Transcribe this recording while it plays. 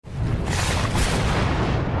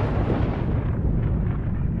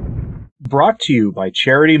brought to you by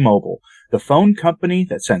Charity Mobile, the phone company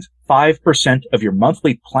that sends 5% of your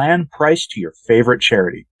monthly plan price to your favorite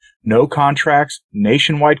charity. No contracts,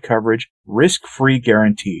 nationwide coverage, risk-free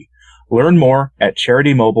guarantee. Learn more at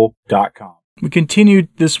CharityMobile.com. We continued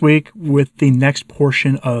this week with the next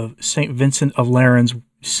portion of St. Vincent of Lerins'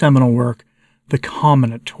 seminal work, The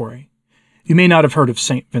Comminatory. You may not have heard of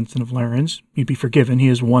St. Vincent of Lerins. You'd be forgiven. He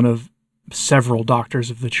is one of several doctors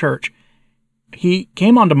of the church. He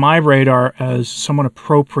came onto my radar as someone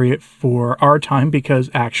appropriate for our time because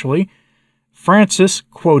actually Francis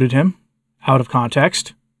quoted him out of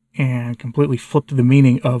context and completely flipped the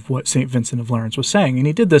meaning of what St. Vincent of Lerins was saying. And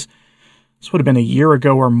he did this would have been a year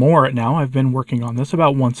ago or more now. I've been working on this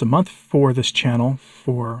about once a month for this channel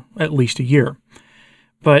for at least a year.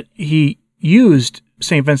 But he used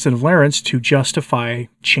St. Vincent of Lerins to justify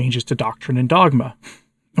changes to doctrine and dogma,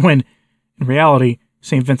 when in reality,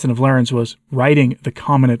 St. Vincent of Lerins was writing the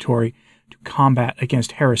Comminatory to combat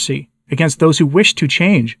against heresy, against those who wished to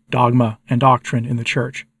change dogma and doctrine in the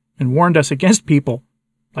church, and warned us against people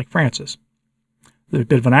like Francis. There's a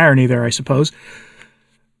bit of an irony there, I suppose.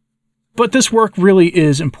 But this work really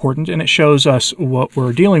is important, and it shows us what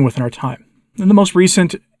we're dealing with in our time. In the most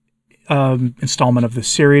recent installment of this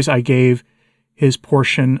series, I gave his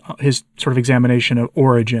sort of examination of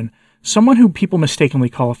Origen, someone who people mistakenly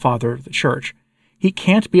call a father of the church. He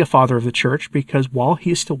can't be a father of the church because while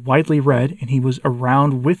he is still widely read and he was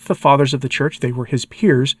around with the fathers of the church, they were his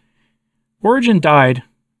peers, Origen died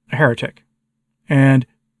a heretic. And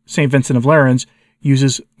St. Vincent of Lerins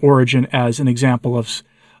uses Origen as an example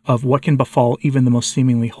of what can befall even the most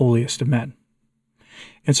seemingly holiest of men.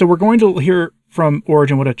 And so we're going to hear from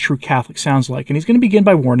Origen what a true Catholic sounds like. And he's going to begin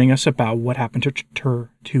by warning us about what happened to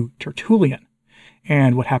Tertullian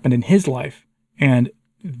and what happened in his life and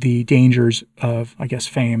the dangers of, I guess,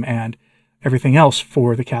 fame and everything else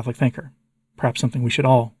for the Catholic thinker. Perhaps something we should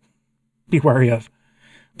all be wary of.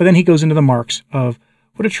 But then he goes into the marks of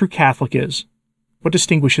what a true Catholic is. What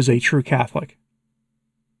distinguishes a true Catholic?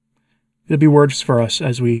 It'll be words for us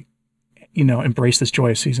as we, embrace this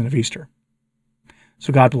joyous season of Easter.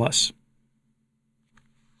 So God bless.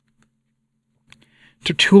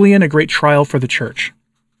 Tertullian, a great trial for the church.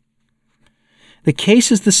 The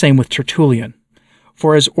case is the same with Tertullian.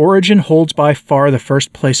 For as Origen holds by far the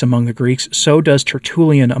first place among the Greeks, so does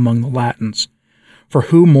Tertullian among the Latins. For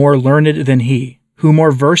who more learned than he? Who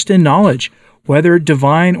more versed in knowledge, whether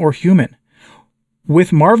divine or human?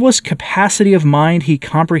 With marvelous capacity of mind he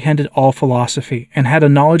comprehended all philosophy, and had a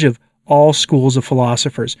knowledge of all schools of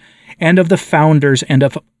philosophers, and of the founders and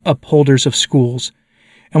of upholders of schools,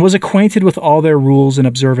 and was acquainted with all their rules and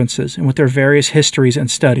observances, and with their various histories and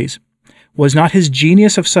studies. Was not his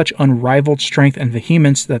genius of such unrivaled strength and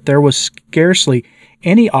vehemence that there was scarcely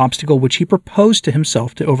any obstacle which he proposed to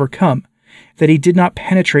himself to overcome, that he did not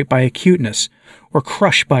penetrate by acuteness, or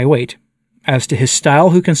crush by weight? As to his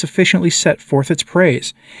style, who can sufficiently set forth its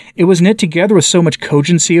praise? It was knit together with so much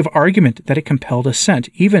cogency of argument that it compelled assent,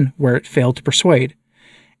 even where it failed to persuade.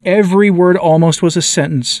 Every word almost was a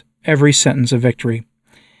sentence, every sentence a victory.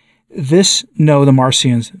 This know the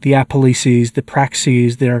Marcians, the Apollices, the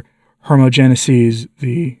Praxes, their Hermogeneses,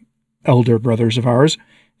 the elder brothers of ours,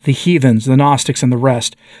 the heathens, the Gnostics, and the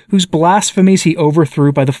rest, whose blasphemies he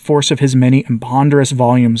overthrew by the force of his many and ponderous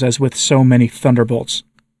volumes, as with so many thunderbolts.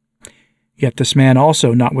 Yet this man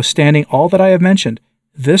also, notwithstanding all that I have mentioned,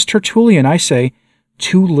 this Tertullian, I say,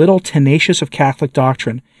 too little tenacious of Catholic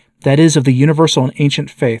doctrine, that is, of the universal and ancient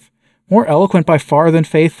faith, more eloquent by far than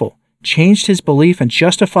faithful, changed his belief and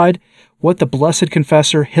justified what the blessed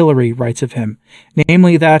confessor Hilary writes of him,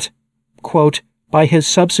 namely that, quote, by his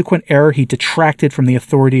subsequent error he detracted from the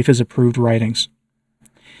authority of his approved writings.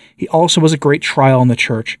 He also was a great trial in the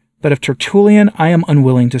church, but of Tertullian I am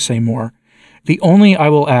unwilling to say more. The only I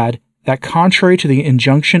will add, that contrary to the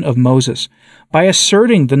injunction of Moses, by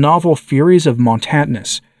asserting the novel theories of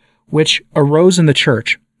Montanus, which arose in the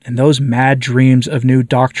church, and those mad dreams of new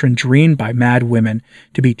doctrine dreamed by mad women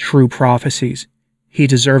to be true prophecies, he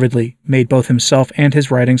deservedly made both himself and his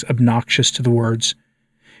writings obnoxious to the words,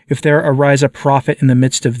 if there arise a prophet in the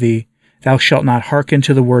midst of thee, thou shalt not hearken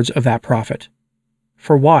to the words of that prophet.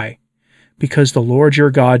 For why? Because the Lord your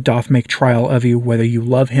God doth make trial of you, whether you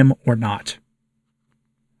love him or not.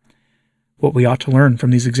 What we ought to learn from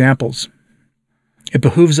these examples. It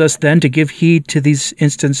behooves us then to give heed to these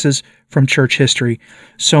instances from church history,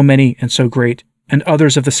 so many and so great, and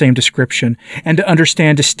others of the same description, and to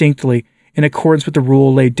understand distinctly, in accordance with the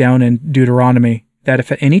rule laid down in Deuteronomy, that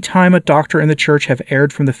if at any time a doctor in the church have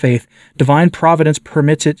erred from the faith, divine providence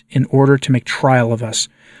permits it in order to make trial of us,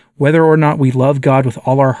 whether or not we love God with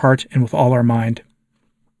all our heart and with all our mind.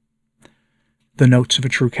 the notes of a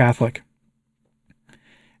true Catholic.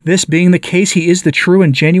 This being the case, he is the true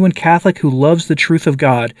and genuine Catholic who loves the truth of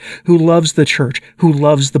God, who loves the Church, who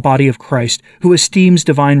loves the body of Christ, who esteems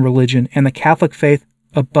divine religion and the Catholic faith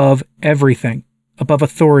above everything, above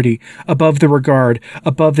authority, above the regard,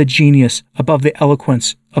 above the genius, above the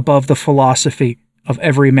eloquence, above the philosophy of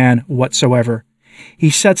every man whatsoever. He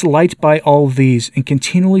sets light by all these, and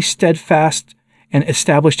continually steadfast and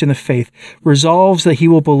established in the faith, resolves that he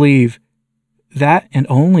will believe that and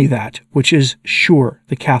only that which is sure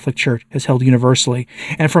the Catholic Church has held universally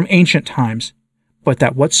and from ancient times, but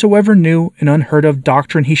that whatsoever new and unheard of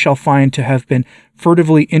doctrine he shall find to have been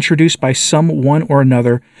furtively introduced by some one or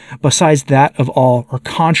another, besides that of all, or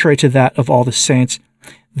contrary to that of all the saints,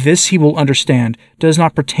 this he will understand does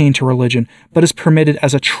not pertain to religion, but is permitted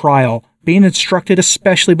as a trial, being instructed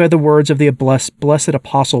especially by the words of the blessed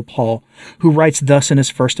Apostle Paul, who writes thus in his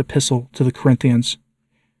first epistle to the Corinthians: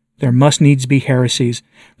 There must needs be heresies,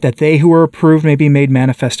 that they who are approved may be made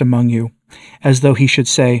manifest among you. As though he should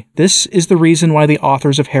say, this is the reason why the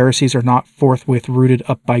authors of heresies are not forthwith rooted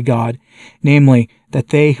up by God, namely, that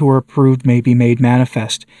they who are approved may be made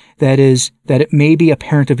manifest, that is, that it may be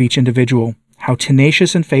apparent of each individual, how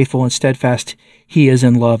tenacious and faithful and steadfast he is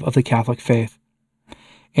in love of the Catholic faith.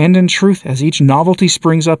 And in truth, as each novelty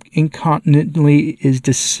springs up incontinently, is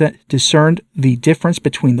discerned the difference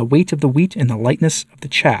between the weight of the wheat and the lightness of the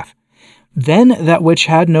chaff. Then that which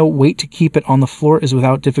had no weight to keep it on the floor is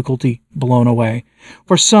without difficulty blown away.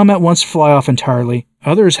 For some at once fly off entirely,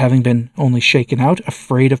 others having been only shaken out,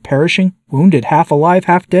 afraid of perishing, wounded, half alive,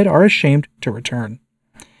 half dead, are ashamed to return.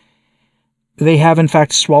 They have in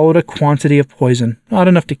fact swallowed a quantity of poison, not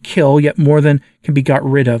enough to kill, yet more than can be got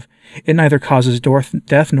rid of. It neither causes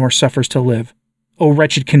death nor suffers to live. O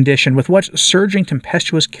wretched condition, with what surging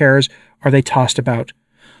tempestuous cares are they tossed about!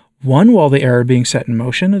 One, while the error being set in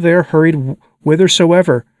motion, they are hurried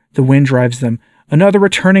whithersoever the wind drives them. Another,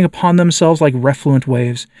 returning upon themselves like refluent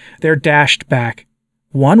waves, they are dashed back.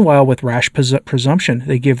 One, while with rash presumption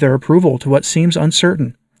they give their approval to what seems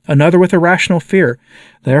uncertain. Another, with irrational fear,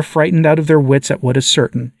 they are frightened out of their wits at what is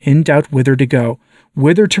certain, in doubt whither to go,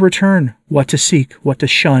 whither to return, what to seek, what to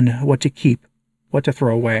shun, what to keep, what to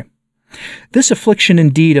throw away. This affliction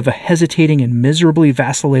indeed of a hesitating and miserably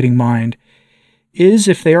vacillating mind is,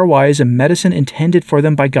 if they are wise, a medicine intended for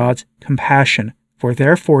them by God's compassion, for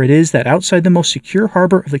therefore it is that outside the most secure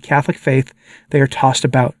harbor of the Catholic faith they are tossed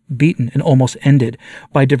about, beaten, and almost ended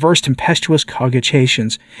by diverse tempestuous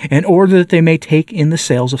cogitations, in order that they may take in the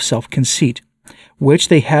sails of self-conceit, which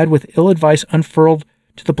they had with ill advice unfurled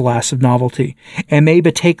to the blasts of novelty, and may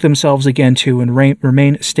betake themselves again to and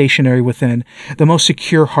remain stationary within the most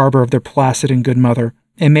secure harbor of their placid and good mother,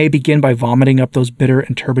 and may begin by vomiting up those bitter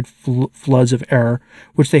and turbid floods of error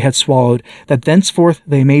which they had swallowed, that thenceforth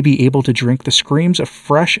they may be able to drink the streams of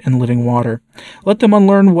fresh and living water. Let them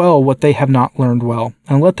unlearn well what they have not learned well,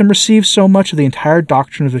 and let them receive so much of the entire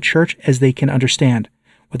doctrine of the Church as they can understand.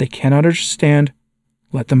 What they cannot understand,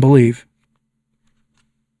 let them believe.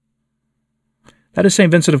 That is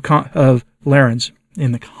St. Vincent of Lerins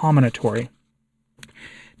in the Comminatory,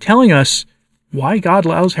 telling us why God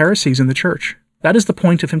allows heresies in the Church. That is the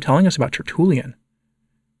point of him telling us about Tertullian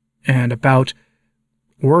and about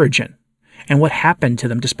Origen and what happened to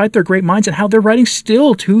them, despite their great minds, and how their writings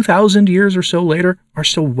still 2,000 years or so later are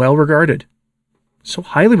still well regarded, so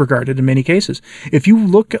highly regarded in many cases. If you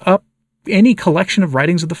look up any collection of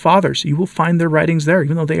writings of the Fathers, you will find their writings there,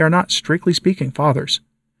 even though they are not, strictly speaking, Fathers,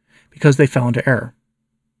 because they fell into error.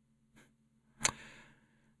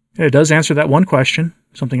 And it does answer that one question,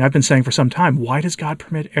 something I've been saying for some time. Why does God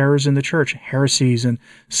permit errors in the Church, heresies and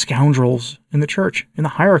scoundrels in the Church, in the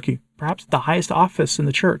hierarchy, perhaps the highest office in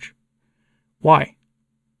the Church? Why?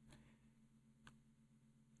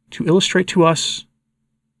 To illustrate to us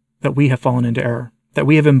that we have fallen into error, that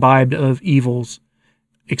we have imbibed of evils,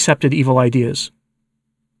 accepted evil ideas.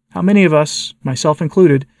 How many of us, myself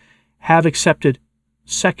included, have accepted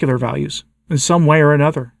secular values in some way or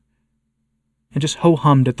another, and just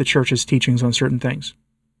ho-hummed at the Church's teachings on certain things?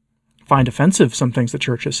 Find offensive some things the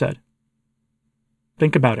Church has said.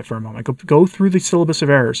 Think about it for a moment. Go through the syllabus of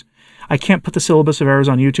errors. I can't put the syllabus of errors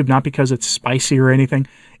on YouTube, not because it's spicy or anything.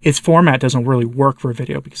 Its format doesn't really work for a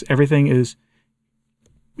video, because everything is,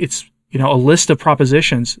 it's, a list of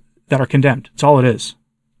propositions that are condemned. It's all it is.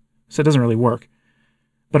 So it doesn't really work.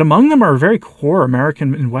 But among them are very core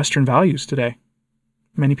American and Western values today.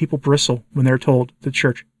 Many people bristle when they're told the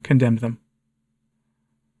Church condemned them.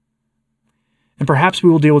 And perhaps we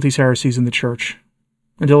will deal with these heresies in the Church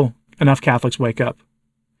until enough Catholics wake up,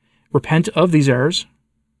 repent of these errors,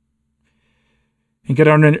 and get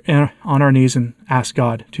on our knees and ask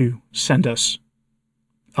God to send us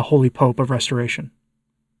a holy pope of restoration.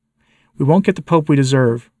 We won't get the pope we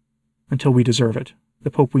deserve until we deserve it.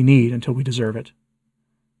 The pope we need until we deserve it.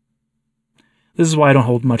 This is why I don't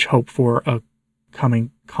hold much hope for a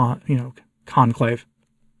coming conclave.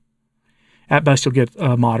 At best, you'll get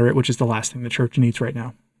a moderate, which is the last thing the church needs right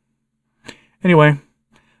now. Anyway,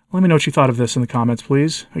 let me know what you thought of this in the comments,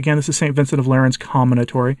 please. Again, this is St. Vincent of Lerins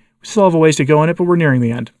commentatory. We still have a ways to go in it, but we're nearing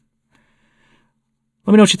the end.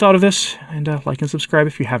 Let me know what you thought of this, and like and subscribe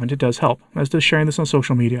if you haven't. It does help, as does sharing this on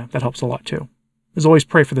social media. That helps a lot, too. As always,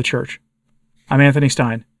 pray for the church. I'm Anthony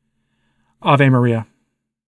Stein. Ave Maria.